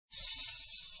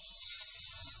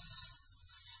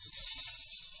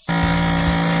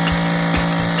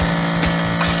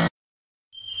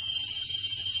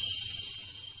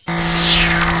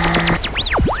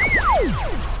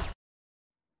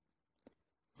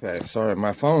Okay, sorry,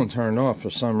 my phone turned off for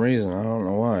some reason. I don't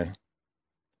know why.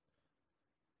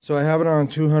 So I have it on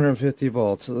 250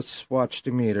 volts. Let's watch the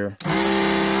meter. I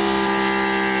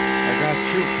got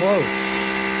too close.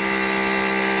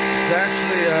 It's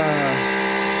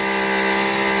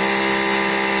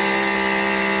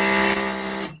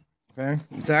actually, okay,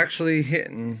 it's actually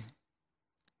hitting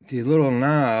the little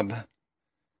knob,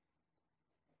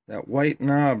 that white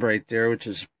knob right there, which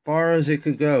is as far as it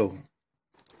could go.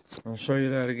 I'll show you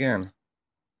that again.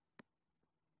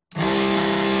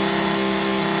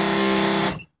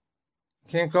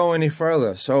 Can't go any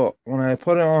further. So when I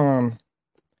put it on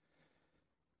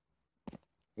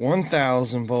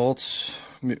 1,000 volts,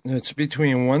 it's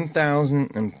between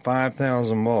 1,000 and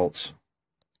 5,000 volts.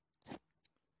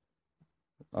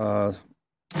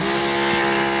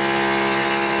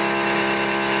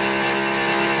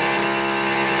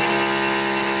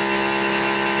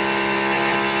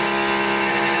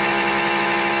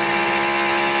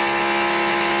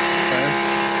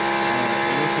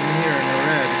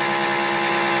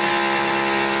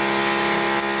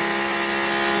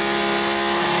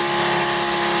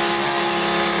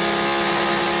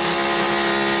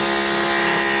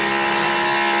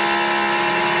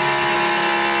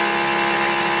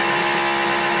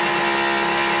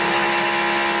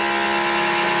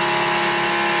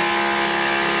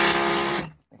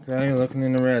 Okay, looking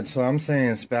in the red. So I'm saying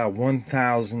it's about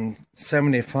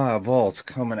 1,075 volts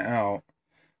coming out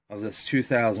of this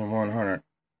 2,100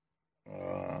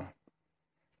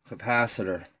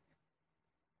 capacitor.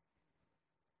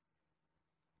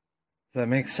 Does that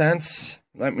make sense?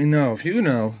 Let me know. If you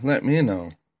know, let me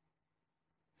know.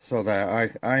 So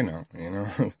that I know, you know.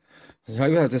 Because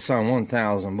I got this on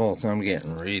 1,000 volts and I'm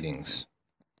getting readings.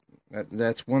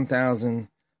 That's 1,000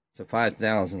 to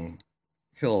 5,000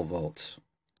 kilovolts.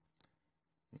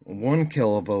 1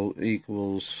 kilovolt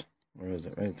equals, where is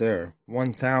it? Right there.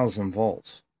 1,000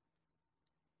 volts.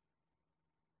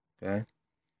 Okay.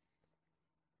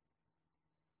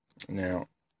 Now,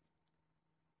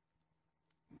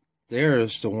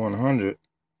 there's the 100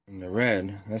 in the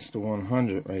red. That's the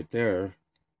 100 right there.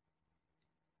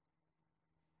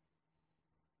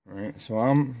 Alright, so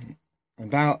I'm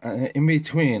about in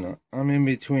between. I'm in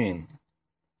between.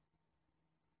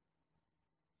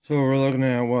 So we're looking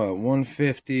at what?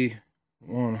 150,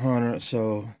 100.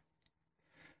 So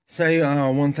say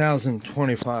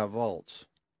 1,025 volts.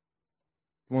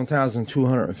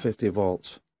 1,250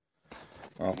 volts.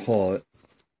 I'll call it.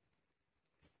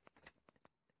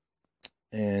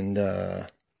 And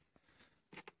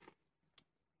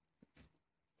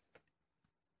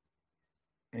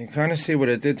you kind of see what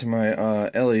it did to my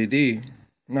LED.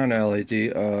 Not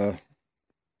LED.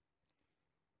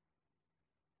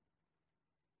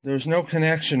 There's no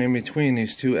connection in between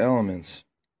these two elements.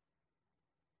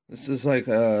 This is like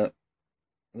the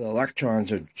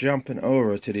electrons are jumping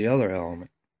over to the other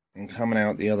element and coming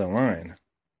out the other line.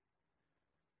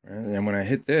 Right? And then when I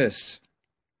hit this,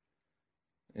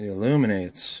 it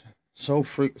illuminates so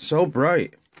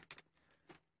bright.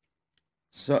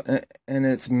 So and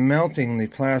it's melting the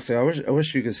plastic. I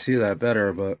wish you could see that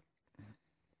better, but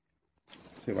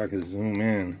see if I could zoom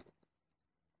in.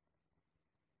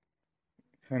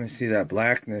 Kind of see that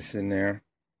blackness in there.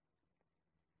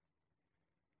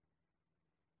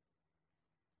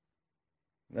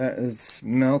 That is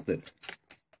melted.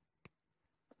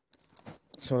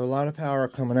 So a lot of power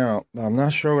coming out, but I'm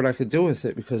not sure what I could do with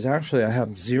it because actually I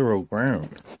have zero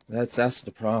ground. That's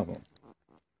the problem.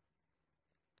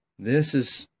 This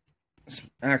is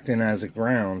acting as a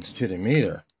ground to the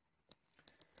meter.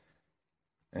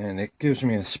 And it gives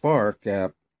me a spark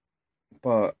gap,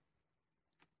 but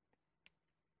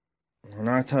when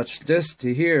I touch this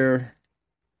to here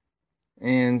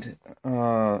and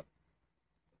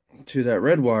to that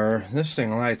red wire, this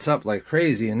thing lights up like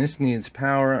crazy, and this needs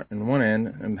power in one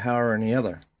end and power in the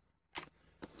other.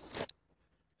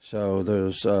 So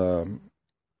there's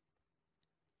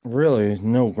really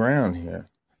no ground here.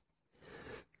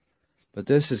 But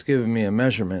this is giving me a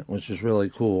measurement, which is really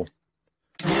cool.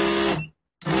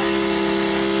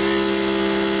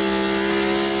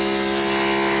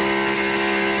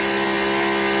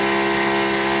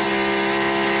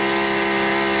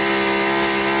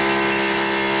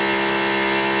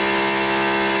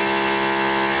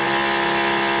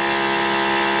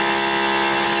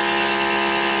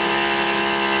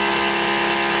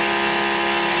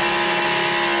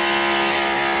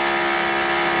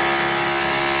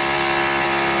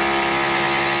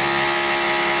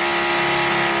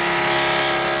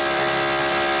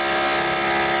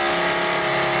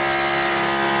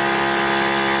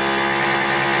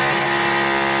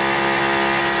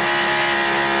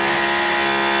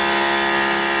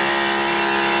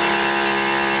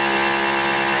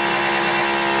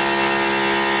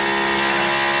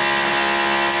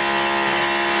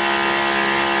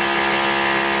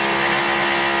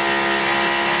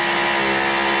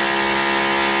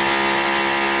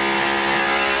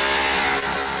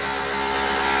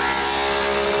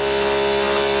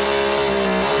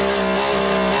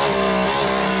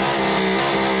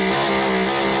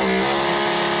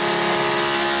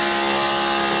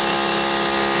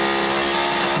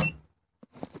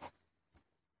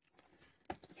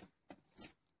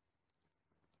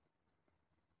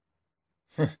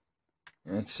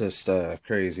 It's just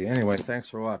crazy. Anyway, thanks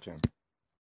for watching.